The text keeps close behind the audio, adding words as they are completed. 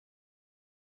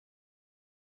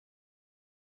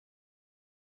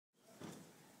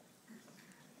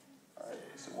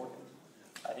keeps it working.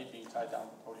 I hate being tied down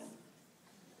to the podium.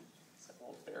 It's like a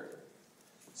little barrier.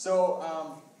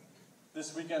 So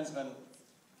this weekend's been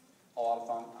a lot of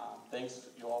fun. Thanks to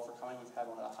you all for coming. We've had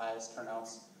one of the highest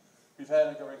turnouts we've had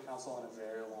in a governing council in a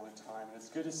very long time, and it's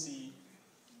good to see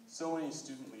so many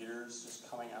student leaders just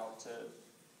coming out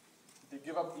to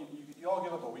give up. You all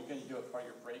give up a weekend, you give up part of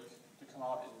your break to come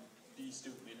out and be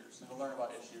student leaders and to learn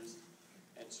about issues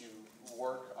and to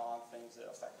work on things that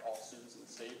affect all students in the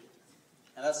state.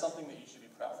 And that's something that you should be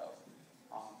proud of.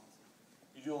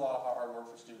 You do a lot of hard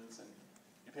work for students and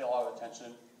you pay a lot of attention.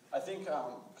 I think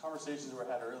conversations were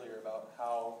had earlier about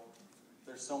how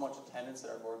there's so much attendance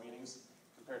at our board meetings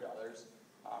compared to others.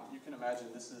 You can imagine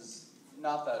this is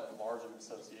not that large of an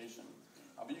association,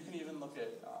 but you can even look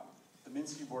at the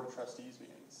Minsky Board of Trustees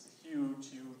meetings. Huge,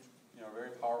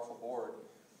 very powerful board,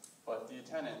 but the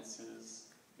attendance is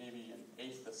maybe an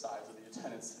eighth the size of the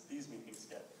attendance that these meetings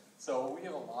get. So we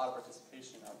have a lot of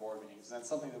participation in our board meetings, and that's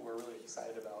something that we're really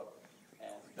excited about,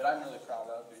 and that I'm really proud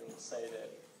of, to be able to say that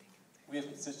we have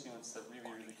constituents that really,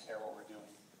 really care what we're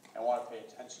doing and want to pay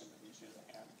attention to the issues at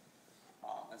hand.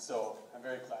 And so I'm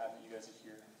very glad that you guys are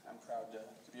here. I'm proud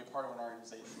to be a part of an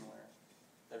organization where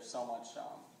there's so much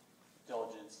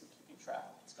diligence in keeping track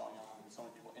of what's going on and so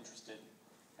many people interested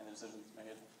in the decisions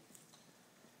made.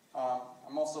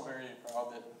 I'm also very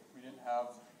proud that we didn't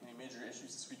have any major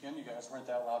issues this weekend. You guys weren't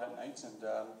that loud at night, and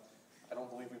I don't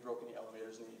believe we broke any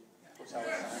elevators in the hotel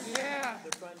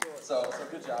this time. Yeah. So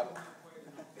good job.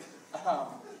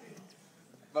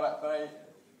 But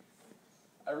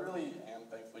I really am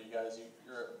thankful, you guys.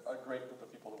 You're a great group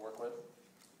of people to work with.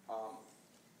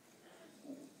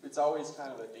 It's always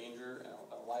kind of a danger and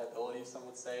a liability, some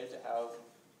would say, to have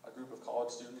a group of college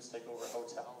students take over a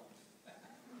hotel and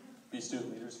be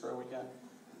student leaders for a weekend.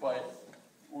 But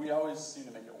we always seem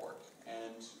to make it work,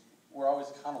 and we're always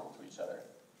accountable to each other.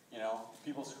 You know,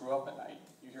 people screw up at night.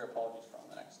 You hear apologies from them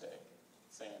the next day,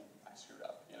 saying, I screwed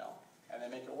up, and they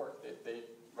make it work. They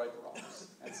right the wrongs.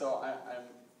 And so I'm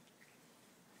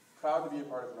proud to be a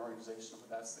part of an organization where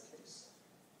that's the case.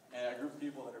 And a group of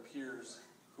people that are peers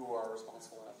who are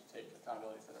responsible enough to take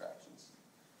accountability for their actions.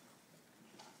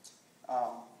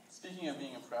 Speaking of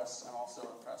being impressed, I'm also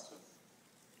impressed with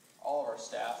all of our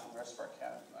staff and the rest of our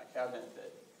cabinet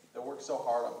that work so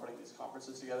hard on putting these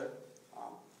conferences together.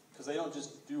 Because they don't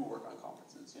just do work on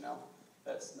conferences,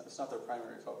 That's not their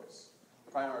primary focus.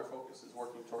 The primary focus is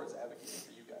working towards advocating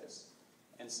for you guys.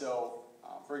 And so,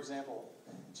 for example,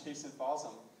 Jason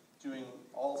Fossum doing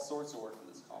all sorts of work for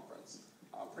this conference.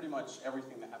 Pretty much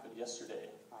everything that happened yesterday,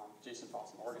 Jason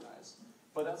Fossum organized.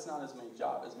 But that's not his main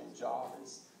job. His main job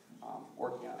is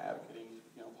working on advocating,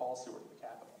 policy work at the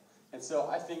Capitol. And so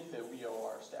I think that we owe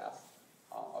our staff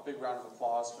a big round of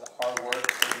applause for the hard work.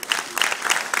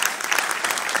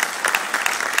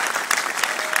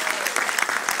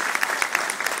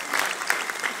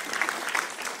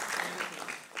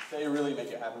 They really make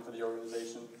it happen for the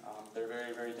organization. They're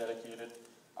very, very dedicated.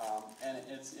 And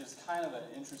it's kind of an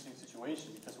interesting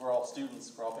situation because we're all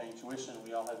students, we're all paying tuition,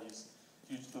 we all have these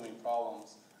huge looming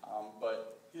problems.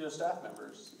 But these are staff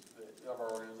members of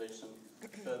our organization.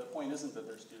 The point isn't that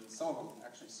they're students. Some of them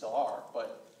actually still are,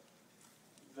 but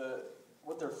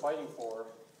what they're fighting for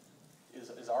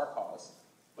is our cause.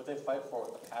 What they fight for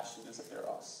with a passion is if they're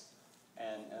us.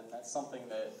 And that's something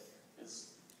that is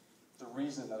the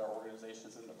reason that our organization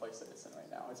is in the place that it's in right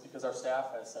now. It's because our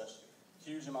staff has such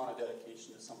huge amount of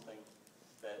dedication to something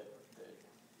that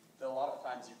a lot of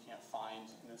times you can't find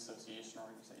in an association or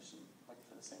organization looking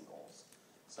for the same goals.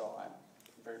 So I'm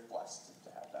very blessed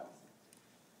to have them.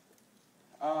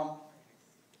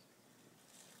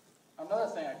 Another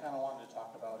thing I kind of wanted to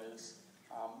talk about is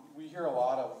we hear a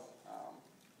lot of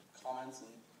comments and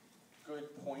good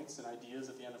points and ideas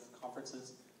at the end of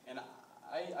conferences, and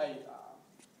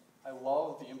I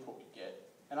love the input we get.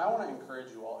 And I want to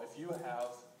encourage you all, if you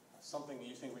have something that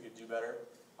you think we could do better,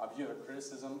 if you have a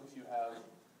criticism, if you have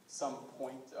some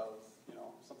point of,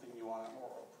 something you want to,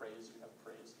 or praise, you have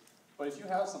praise. But if you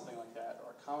have something like that,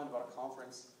 or a comment about a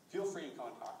conference, feel free to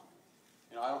come and talk to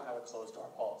me. I don't have a closed door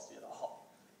policy at all.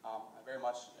 I'm very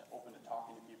much open to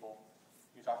talking to people.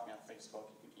 You can talk to me on Facebook,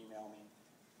 you can email me,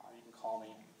 you can call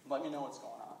me, let me know what's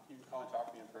going on. You can come and talk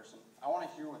to me in person. I want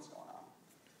to hear what's going on.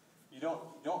 You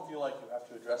don't feel like you have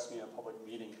to address me in a public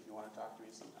meeting if you want to talk to me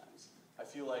sometimes. I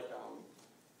feel like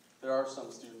there are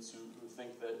some students who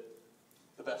think that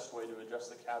the best way to address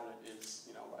the cabinet is,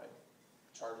 by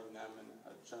charging them in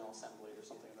a General Assembly or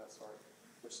something of that sort,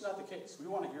 which is not the case. We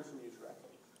want to hear from you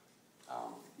directly.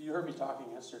 You heard me talking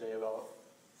yesterday about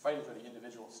fighting for the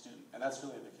individual student, and that's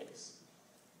really the case.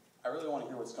 I really want to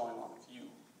hear what's going on with you.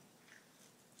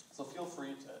 So So feel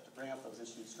free to bring up those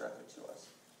issues directly to us.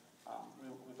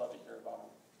 We'd love to hear about them.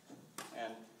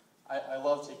 And I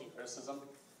love taking criticism.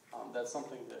 That's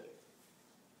something that,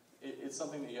 it's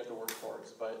something that you have to work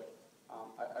towards, but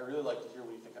I really like to hear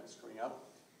when you think I'm screwing up,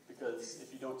 because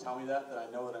if you don't tell me that, then I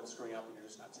know that I'm screwing up and you're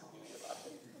just not telling me about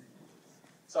it.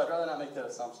 So I'd rather not make that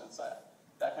assumption. So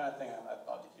that kind of thing I'd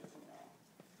love to hear from you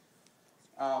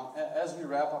on. As we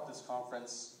wrap up this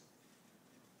conference,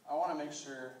 I want to make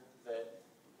sure that,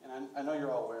 and I know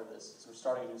you're all aware of this, because we're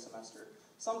starting a new semester.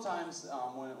 Sometimes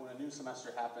when a new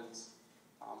semester happens,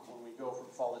 when we go from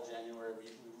fall to January, we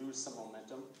lose some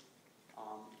momentum.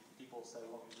 People say,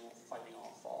 well, we won't fighting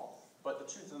all fall. But the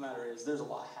truth of the matter is, there's a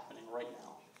lot happening right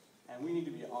now, and we need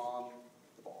to be on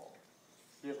the ball.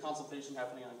 We have consultation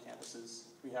happening on campuses.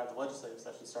 We have the legislative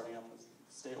session starting up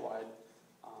statewide.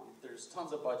 There's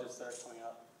tons of budgets that are coming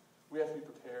up. We have to be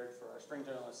prepared for our spring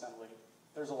general assembly.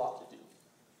 There's a lot to do.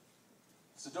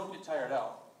 So don't get tired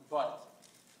out, but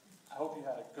I hope you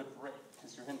had a good break,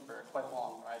 because you're in for a quite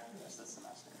long ride this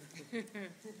semester.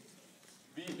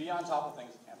 Be on top of things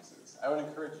at campuses. I would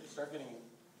encourage you, start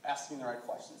asking the right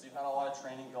questions. You've had a lot of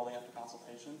training building up to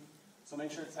consultation, so make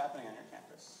sure it's happening on your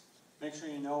campus. Make sure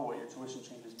you know what your tuition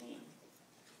changes mean.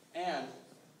 And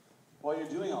while you're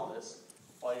doing all this,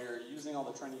 while you're using all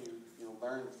the training you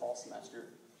learned fall semester,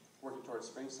 working towards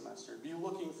spring semester, be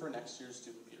looking for next year's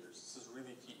student leaders. This is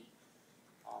really key.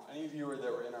 Any of you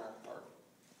that were in our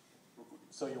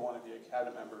So You Want to Be a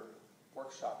Cabinet Member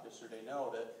workshop yesterday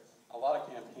know that a lot of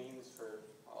campaigns for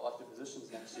elected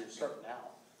positions next year start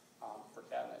now for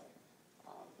cabinet.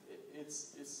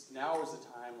 Now is the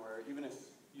time where, even if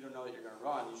you don't know that you're going to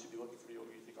run, you should be looking for people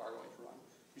who you think are going to run.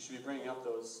 You should be bringing up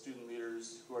those student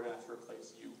leaders who are going to have to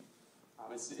replace you.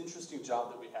 It's an interesting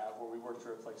job that we have where we work to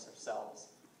replace ourselves,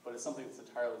 but it's something that's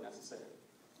entirely necessary.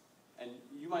 And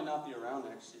you might not be around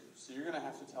next year, so you're going to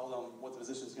have to tell them what the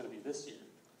position is going to be this year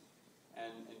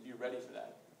and be ready for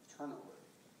that turnover.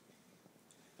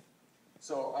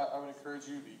 So I would encourage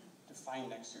you to find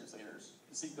next year's leaders,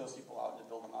 to seek those people out and to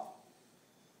build them up.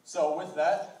 So with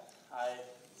that, I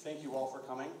thank you all for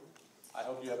coming. I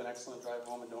hope you have an excellent drive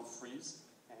home and don't freeze.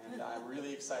 And I'm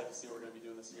really excited to see what we're going to be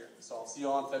doing this year. So I'll see you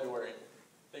all in February.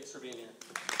 Thanks for being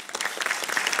here.